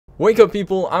Wake up,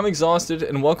 people! I'm exhausted,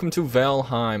 and welcome to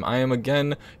Valheim. I am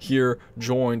again here,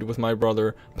 joined with my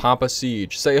brother,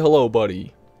 PapaCeej. Say hello,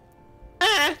 buddy.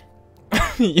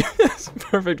 Yes,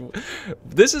 perfect.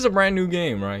 This is a brand new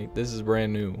game, right? This is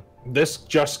brand new. This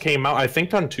just came out, I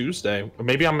think, on Tuesday.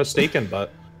 Maybe I'm mistaken,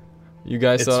 but you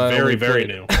guys thought it's very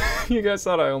new. You guys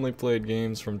thought I only played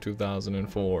games from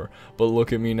 2004, but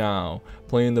look at me now,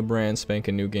 playing the brand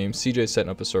spanking new game. CJ's setting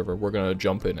up a server. We're gonna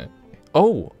jump in it.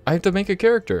 Oh, I have to make a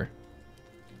character.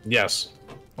 Yes.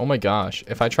 Oh my gosh!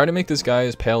 If I try to make this guy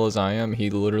as pale as I am, he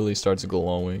literally starts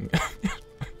glowing.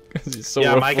 He's so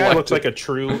yeah, reflective. my guy looks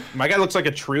like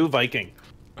a true Viking,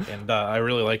 and I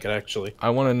really like it actually.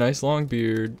 I want a nice long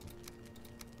beard.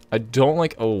 I don't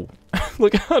like. Oh,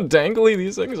 look how dangly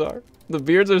these things are. The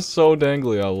beards are so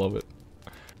dangly. I love it.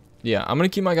 Yeah, I'm gonna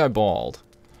keep my guy bald.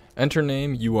 Enter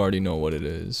name. You already know what it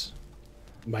is.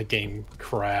 My game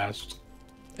crashed.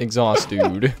 Exhaust,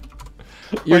 dude.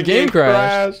 Your game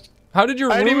crashed. How did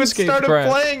your I hadn't even RuneScape started crash?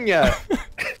 playing yet.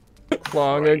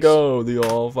 Long ago, the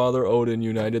All-Father Odin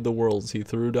united the worlds. He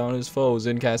threw down his foes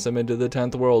and cast them into the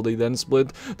 10th world. He then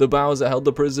split the boughs that held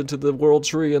the prison to the world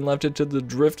tree and left it to the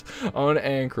drift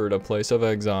unanchored, a place of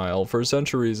exile. For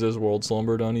centuries, this world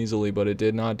slumbered uneasily, but it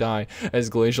did not die. As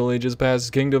glacial ages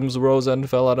passed, kingdoms rose and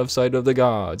fell out of sight of the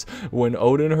gods. When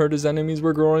Odin heard his enemies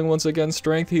were growing once again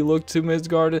strength, he looked to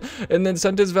Midgard and then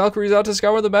sent his Valkyries out to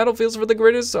scour the battlefields for the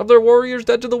greatest of their warriors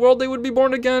dead to the world. They would be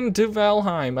born again to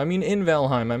Valheim. I mean, in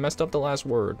Valheim. I messed up the last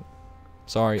word.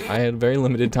 Sorry, I had very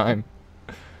limited time.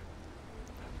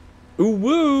 Ooh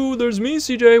woo, there's me,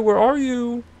 CJ. Where are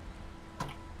you?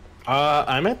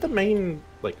 I'm at the main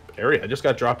area. I just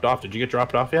got dropped off. Did you get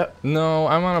dropped off yet? No,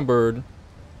 I'm on a bird.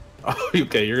 Oh,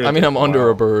 okay. You're gonna I mean, I'm under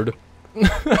a bird.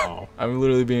 Oh. I'm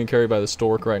literally being carried by the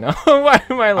stork right now. Why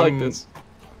am I like this?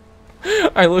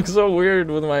 I look so weird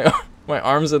with my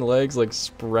arms and legs like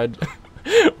spread.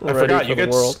 I forgot you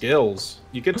get skills.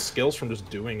 You get skills from just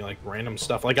doing like random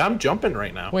stuff. Like I'm jumping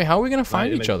right now. Wait, how are we gonna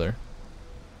find each other?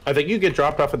 I think you get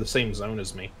dropped off in the same zone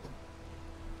as me.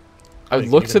 I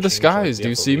look to the skies. Do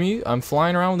you see me? I'm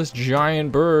flying around with this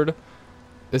giant bird.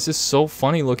 This is so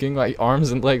funny looking. My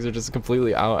arms and legs are just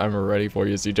completely out. I'm ready for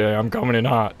you, CJ. I'm coming in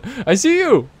hot. I see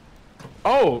you.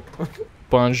 Oh.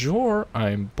 Bonjour.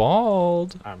 I'm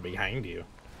bald. I'm behind you.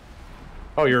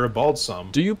 Oh, you're a bald sum.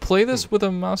 Do you play this with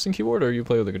a mouse and keyboard, or you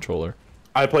play with a controller?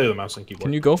 I play with a mouse and keyboard.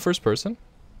 Can you go first person?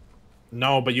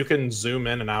 No, but you can zoom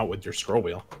in and out with your scroll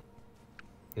wheel.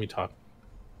 Let me talk.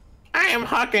 I am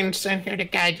Hawkins, sent here to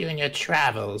guide you in your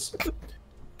travels.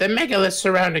 The megaliths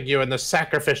surrounding you and the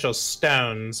sacrificial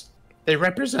stones, they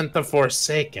represent the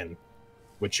Forsaken,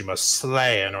 which you must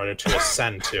slay in order to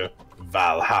ascend to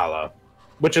Valhalla,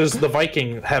 which is the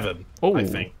Viking heaven, I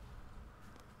think.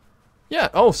 Yeah,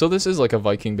 oh, so this is like a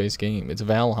Viking-based game. It's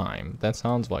Valheim. That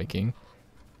sounds Viking.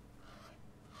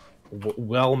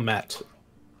 Well met.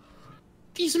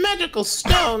 These magical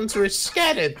stones were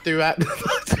scattered throughout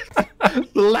the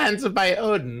lands by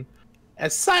Odin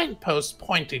as signposts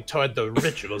pointing toward the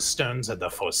ritual stones of the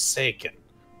Forsaken.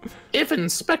 If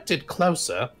inspected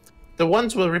closer, the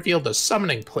ones will reveal the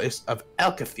summoning place of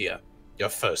Alcathea, your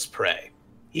first prey.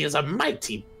 He is a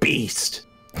mighty beast,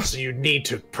 so you need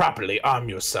to properly arm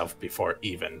yourself before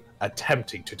even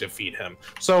attempting to defeat him.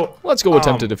 So let's go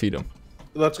attempt to defeat him.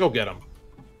 Let's go get him.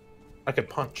 I could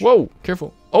punch. Whoa,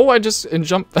 careful. Oh, I just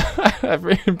jumped. I've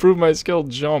improved my skill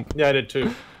jump. Yeah, I did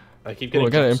too. I keep getting. Oh,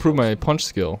 I gotta improve my punch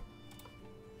skill.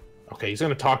 Okay, he's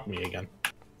gonna talk to me again.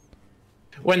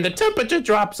 When the temperature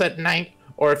drops at night,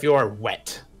 or if you're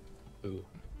wet. Ooh.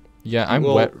 Yeah, I'm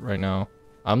wet right now.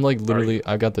 I'm like literally,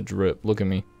 I got the drip. Look at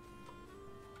me.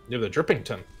 You have the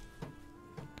Drippington.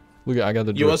 Look at, I got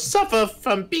the drip. You will suffer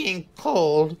from being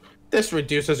cold. This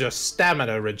reduces your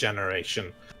stamina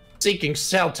regeneration. Seeking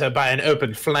shelter by an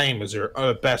open flame is your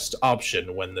best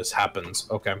option when this happens.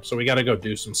 Okay, so we gotta go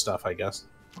do some stuff, I guess.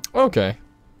 Okay.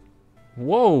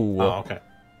 Whoa. Oh, okay.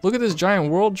 Look at this giant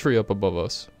world tree up above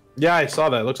us. Yeah, I saw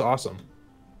that. It looks awesome.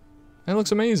 It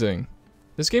looks amazing.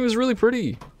 This game is really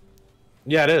pretty.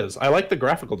 Yeah, it is. I like the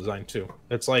graphical design too.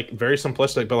 It's like very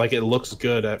simplistic, but like it looks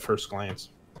good at first glance.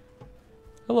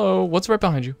 Hello, what's right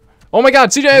behind you? Oh my god,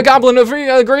 CJ, a goblin, a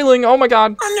free grayling. Oh my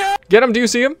god. Get him, do you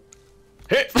see him?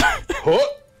 Hit.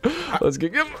 Let's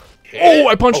get him. Oh,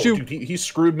 I punched you. Dude, he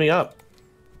screwed me up.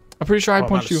 I'm pretty sure I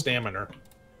punched you. Stamina.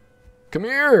 Come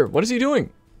here. What is he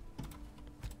doing?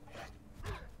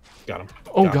 Got him.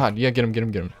 Oh god, yeah, get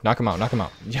him. Knock him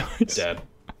out, Yeah, he's dead.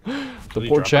 The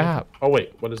poor chap. Oh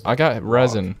wait, what is that? I got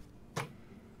resin.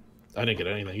 I didn't get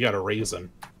anything. You got a raisin.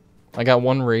 I got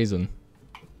one raisin.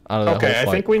 Out of that okay, whole I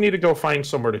fight. think we need to go find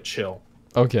somewhere to chill.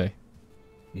 Okay.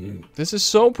 This is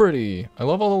so pretty. I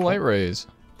love all the light rays.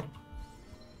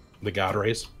 The god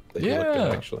rays. They do look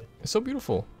good, actually. It's so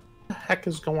beautiful. What the heck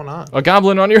is going on? A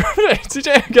goblin on your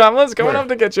CJ, a goblin's coming up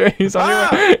to get you. He's on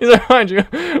your way. He's behind you.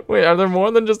 Wait, are there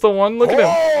more than just the one? Look at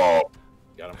him.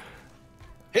 Got him.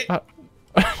 Hey.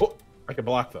 I can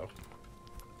block though.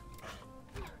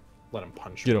 Let him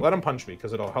punch me. Let him punch me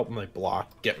because it'll help him like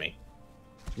block. Get me.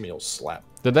 Give me a little slap.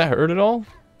 Did that hurt at all?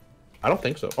 I don't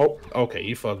think so. Oh, okay.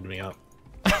 He fucked me up.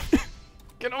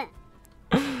 Get him.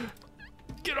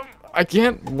 Get him. I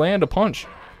can't land a punch.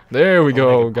 There we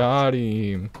go. Got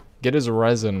him. Get his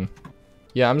resin.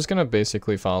 Yeah, I'm just gonna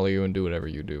basically follow you and do whatever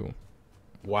you do.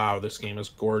 Wow, this game is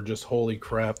gorgeous. Holy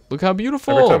crap. Look how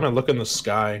beautiful. Every time I look in the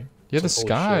sky. Yeah, the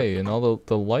sky and all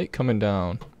the light coming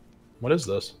down. What is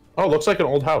this? Oh, it looks like an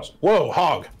old house. Whoa,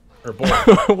 hog. Or boar.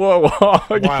 Whoa,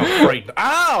 hog. Wow, great.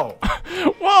 Ow!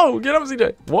 Whoa, get up,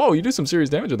 CJ. Whoa, you do some serious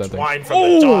damage with that Twine thing. from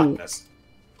the darkness.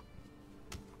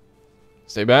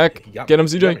 Stay back. Get him,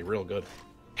 CJ. Got me real good.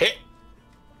 Hit.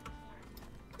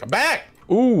 Come back.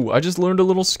 Ooh, I just learned a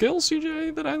little skill,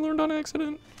 CJ, that I learned on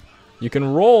accident. You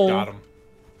can roll. Got him.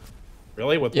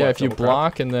 Really? With yeah, what? if you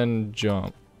block and then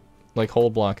jump. Like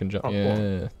hold block and jump. Oh,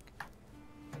 yeah. cool.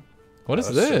 What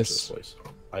is this?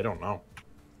 I don't know.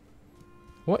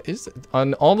 What is it?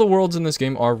 All the worlds in this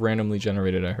game are randomly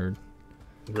generated, I heard.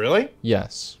 Really?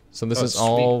 Yes. So this is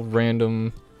all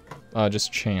random,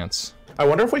 just chance. I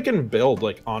wonder if we can build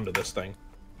like onto this thing.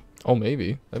 Oh,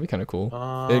 maybe. That'd be kind of cool.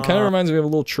 It kind of reminds me of a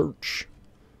little church.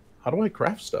 How do I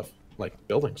craft stuff? Like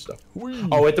building stuff.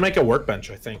 Oh, we have to make a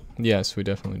workbench, I think. Yes, we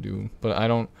definitely do. But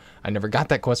I never got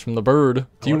that quest from the bird.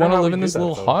 Do you want to live in this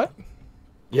little hut?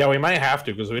 Yeah, we might have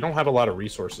to because we don't have a lot of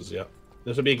resources yet.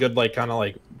 This would be a good, like, kind of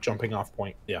like jumping off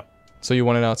point. Yeah. So you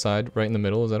want it outside, right in the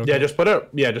middle? Is that okay? Yeah, just put it.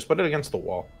 Yeah, just put it against the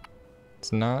wall.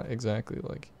 It's not exactly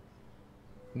like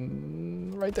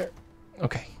right there.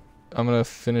 Okay. I'm gonna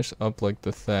finish up like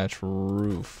the thatch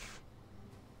roof.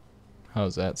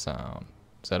 How's that sound?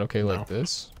 Is that okay like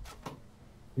this?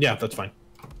 Yeah, that's fine.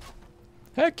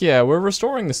 Heck yeah, we're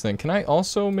restoring this thing. Can I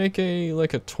also make a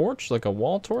like a torch, like a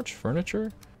wall torch,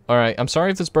 furniture? All right. I'm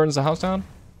sorry if this burns the house down.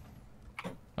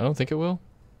 I don't think it will.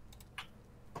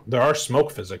 There are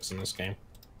smoke physics in this game.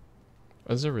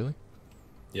 Is there really?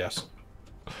 Yes.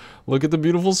 Look at the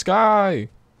beautiful sky.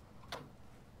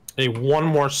 Hey, one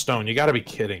more stone. You gotta be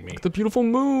kidding me. Look at the beautiful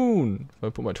moon. If I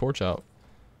put my torch out.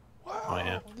 Wow. Oh,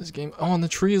 yeah. This game. Oh, and the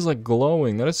tree is like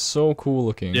glowing. That is so cool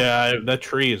looking. Yeah, that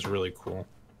tree is really cool.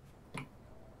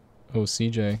 Oh,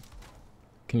 CJ.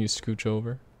 Can you scooch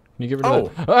over? Can you get rid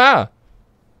of that? Ah!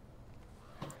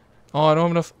 Oh, I don't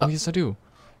have enough. Oh, yes, I do.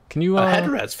 Can you, A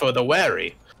headrest for the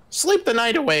weary. Sleep the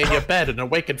night away in your bed and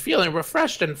awaken feeling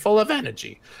refreshed and full of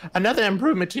energy. Another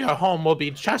improvement to your home will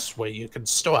be just where you can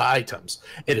store items.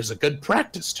 It is a good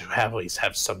practice to always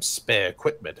have some spare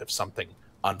equipment if something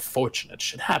unfortunate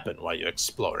should happen while you're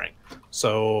exploring.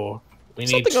 So we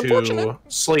need to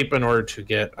sleep in order to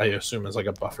get, I assume, as like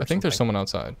a buffer. I think there's someone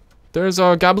outside. There's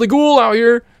a gobbly-ghoul out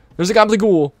here. There's a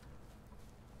gobbly-ghoul.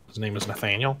 His name is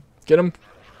Nathaniel. Get him.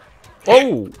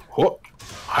 Oh!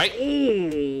 Hi.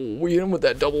 Ooh, we hit him with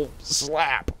that double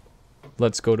slap.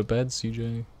 Let's go to bed,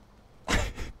 CJ.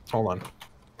 Hold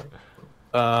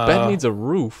on. Bed needs a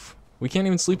roof. We can't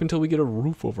even sleep until we get a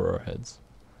roof over our heads.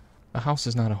 A house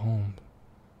is not a home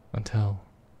until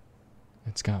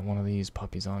it's got one of these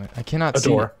puppies on it. I cannot see.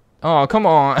 Door. Oh, come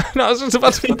on. No, I was just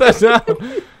about to put that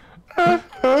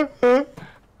down.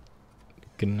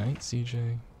 Good night,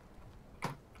 CJ.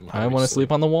 I want to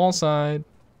sleep on the wall side.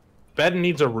 Bed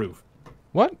needs a roof.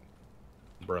 What?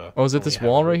 Bruh. Oh, is it this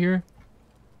wall right here?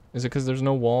 Is it because there's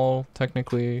no wall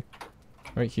technically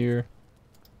right here?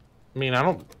 I mean, I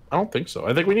don't think so.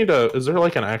 I think we need to. Is there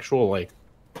like an actual like?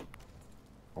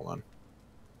 Hold on.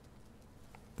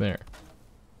 There.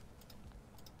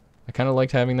 I kind of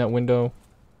liked having that window.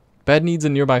 Bed needs a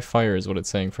nearby fire is what it's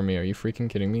saying for me. Are you freaking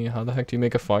kidding me? How the heck do you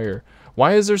make a fire?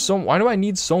 Why is there so? Why do I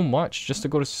need so much just to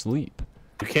go to sleep?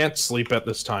 You can't sleep at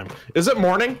this time. Is it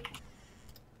morning?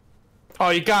 Oh,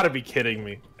 you gotta be kidding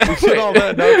me. We did all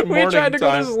that. Now it's morning We tried to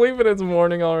time. go to sleep and it's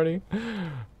morning already.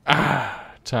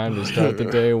 Ah, time to start the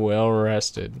day well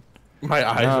rested. My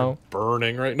eyes are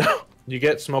burning right now. You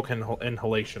get smoke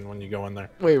inhalation when you go in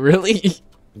there. Wait, really?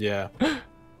 Yeah.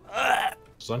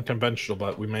 It's unconventional,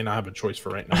 but we may not have a choice for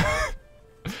right now.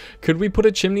 Could we put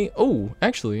a chimney? Oh,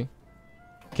 actually.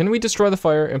 Can we destroy the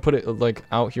fire and put it like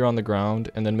out here on the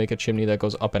ground and then make a chimney that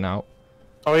goes up and out?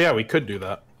 Oh yeah, we could do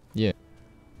that. Yeah.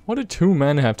 What do two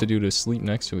men have to do to sleep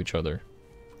next to each other?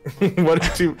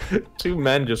 What do two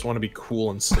men just want to be cool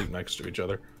and sleep next to each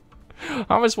other?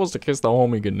 How am I supposed to kiss the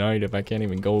homie goodnight if I can't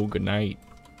even go goodnight?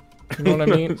 You know what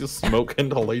I mean? Just smoke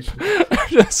inhalation.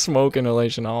 Just smoke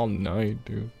inhalation all night,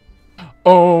 dude.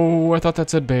 Oh, I thought that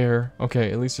said bear.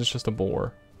 Okay, at least it's just a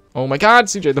boar. Oh my god,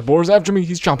 CJ, the boar's after me.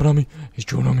 He's chomping on me. He's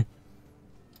chewing on me.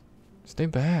 Stay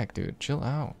back, dude. Chill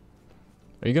out.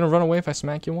 Are you gonna run away if I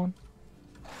smack you one?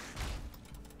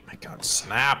 My god,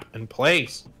 snap in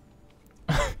place.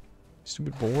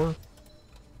 Stupid boar.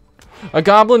 A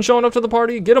goblin showing up to the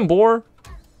party. Get him, boar.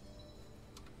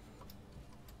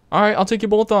 Alright, I'll take you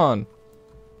both on.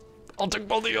 I'll take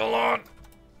both of you on.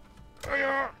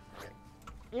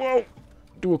 Whoa.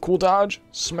 Do a cool dodge.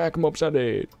 Smack him upside the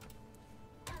head.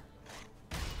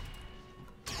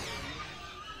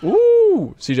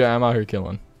 Ooh. CJ, I'm out here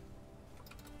killing.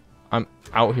 I'm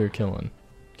out here killing.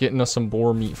 Getting us some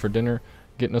boar meat for dinner.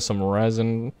 Getting us some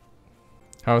resin.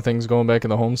 How are things going back in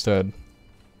the homestead?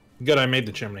 Good, I made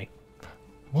the chimney.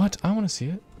 What? I want to see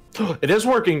it. It is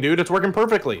working, dude. It's working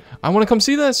perfectly. I want to come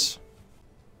see this.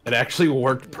 It actually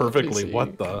worked perfectly.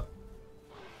 What the?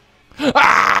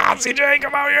 Ah! CJ,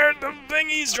 come out here. The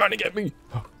thingy's trying to get me.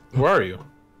 Where are you?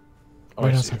 Oh,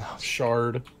 Right I outside see. the house.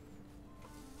 Shard.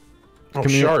 Oh,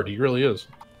 Come here. Shard. He really is.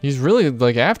 He's really,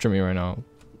 like, after me right now.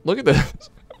 Look at this.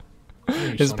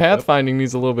 His pathfinding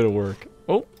needs a little bit of work.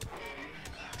 Oh.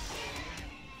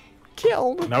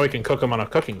 Killed. Now we can cook him on a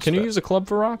cooking Can you spit. use a club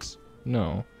for rocks?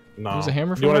 No. No. Use a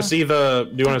hammer for Do you want rocks? to see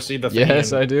the? Do you want to see the? Thing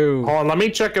Yes, I do. Hold on. Let me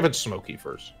check if it's smoky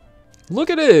first. Look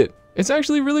at it. It's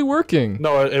actually really working.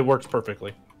 No, it works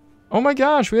perfectly. Oh my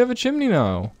gosh, we have a chimney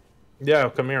now. Yeah,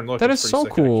 come here and look. That It's is pretty so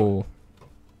sick, cool.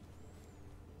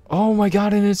 Oh my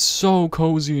god, and it's so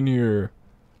cozy in here.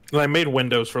 actually. And I made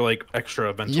windows for like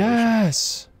extra ventilation.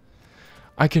 Yes.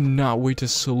 I cannot wait to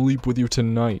sleep with you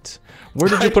tonight. Where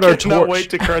did you put our I cannot torch? wait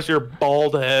to crush your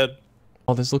bald head.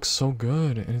 Oh, this looks so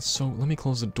good. And it's so... Let me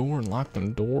close the door and lock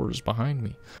them doors behind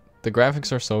me. The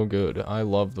graphics are so good. I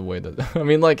love the way that... I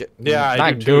mean, like, Yeah, I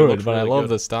not do too. It good, looks but I really love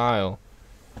good. the style.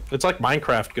 It's like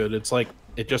Minecraft good. It's like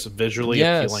it just visually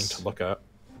Yes. appealing to look at.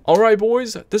 Alright,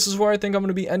 boys. This is where I think I'm going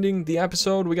to be ending the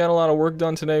episode. We got a lot of work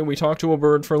done today. We talked to a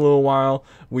bird for a little while.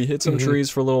 We hit some trees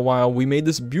for a little while. We made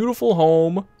this beautiful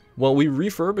home. Well, we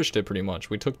refurbished it pretty much.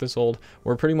 We took this old...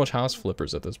 We're pretty much house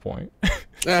flippers at this point.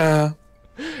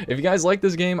 If you guys like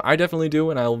this game, I definitely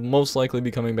do, and I'll most likely be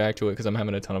coming back to it because I'm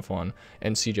having a ton of fun.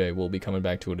 And CJ will be coming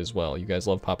back to it as well. You guys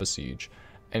love PapaCeej.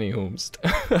 Anyhoomst.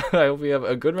 I hope you have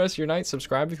a good rest of your night.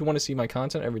 Subscribe if you want to see my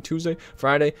content every Tuesday,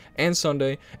 Friday, and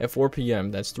Sunday at 4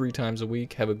 p.m. That's 3 times a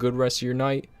week. Have a good rest of your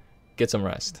night. Get some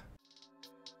rest.